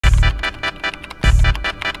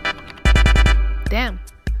damn.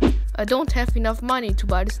 I don't have enough money to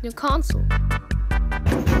buy this new console.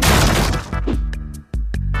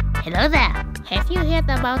 Hello there. Have you heard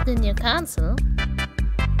about the new console?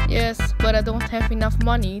 Yes, but I don't have enough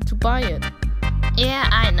money to buy it. Yeah,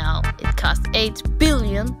 I know. It costs $8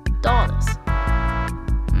 billion.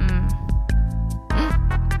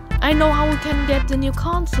 I know how we can get the new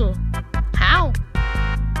console. How?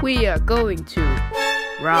 We are going to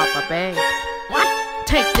rob a bank. What?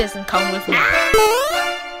 Take this and come with me.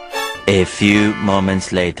 A few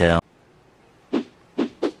moments later.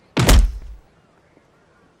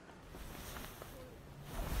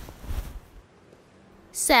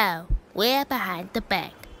 So, we're behind the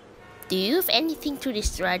bank. Do you have anything to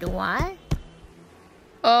destroy the wire?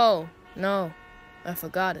 Oh, no. I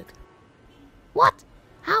forgot it. What?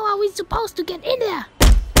 How are we supposed to get in there?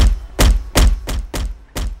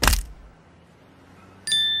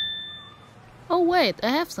 Oh wait, I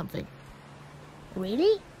have something.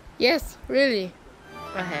 Really? Yes, really.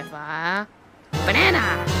 I have a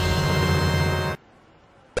Banana!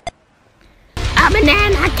 A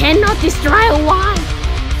banana cannot destroy a wire!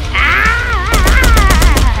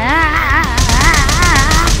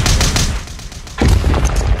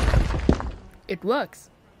 It works.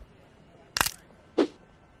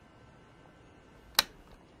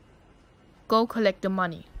 Go collect the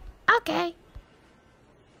money. Okay.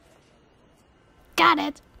 Got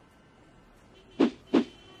it.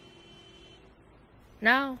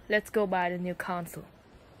 Now, let's go buy the new console.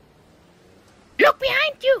 Look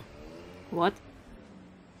behind you! What?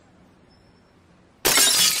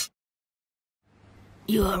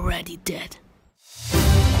 You're already dead.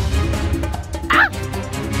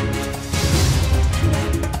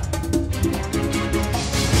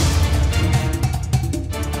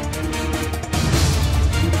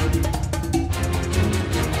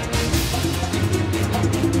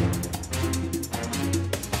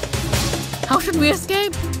 How should we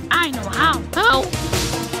escape? I know how. How?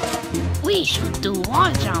 We should do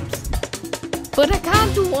wall jumps. But I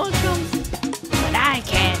can't do wall jumps. But I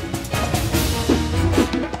can.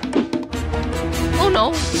 Oh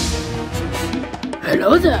no.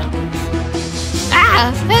 Hello there.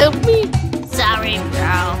 Help me. Sorry,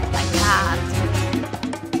 bro. I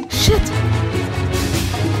can't. Shit.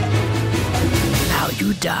 Now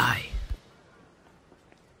you die.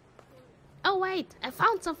 Oh wait, I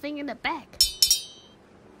found something in the back.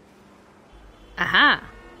 Aha.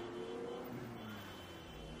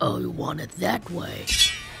 Oh, you want it that way?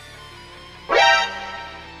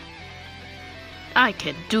 I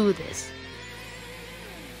can do this.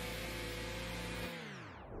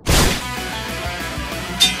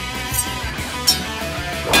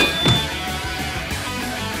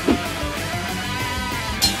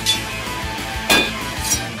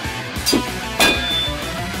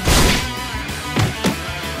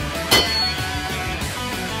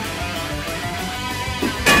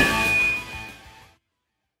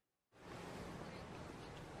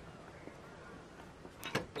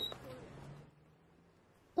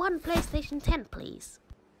 One PlayStation 10, please.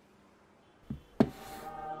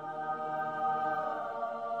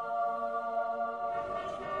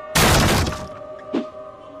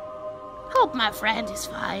 Hope my friend is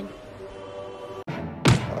fine.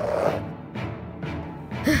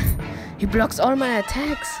 He blocks all my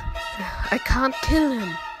attacks. I can't kill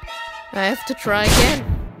him. I have to try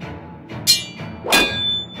again.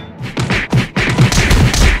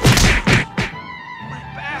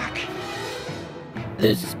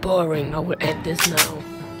 This is boring. I will end this now.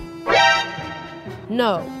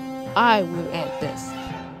 No, I will end this.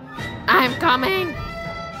 I'm coming!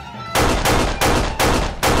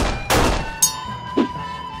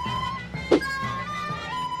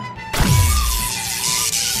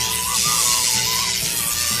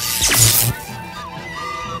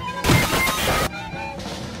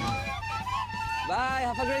 Bye,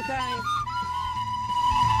 have a great time.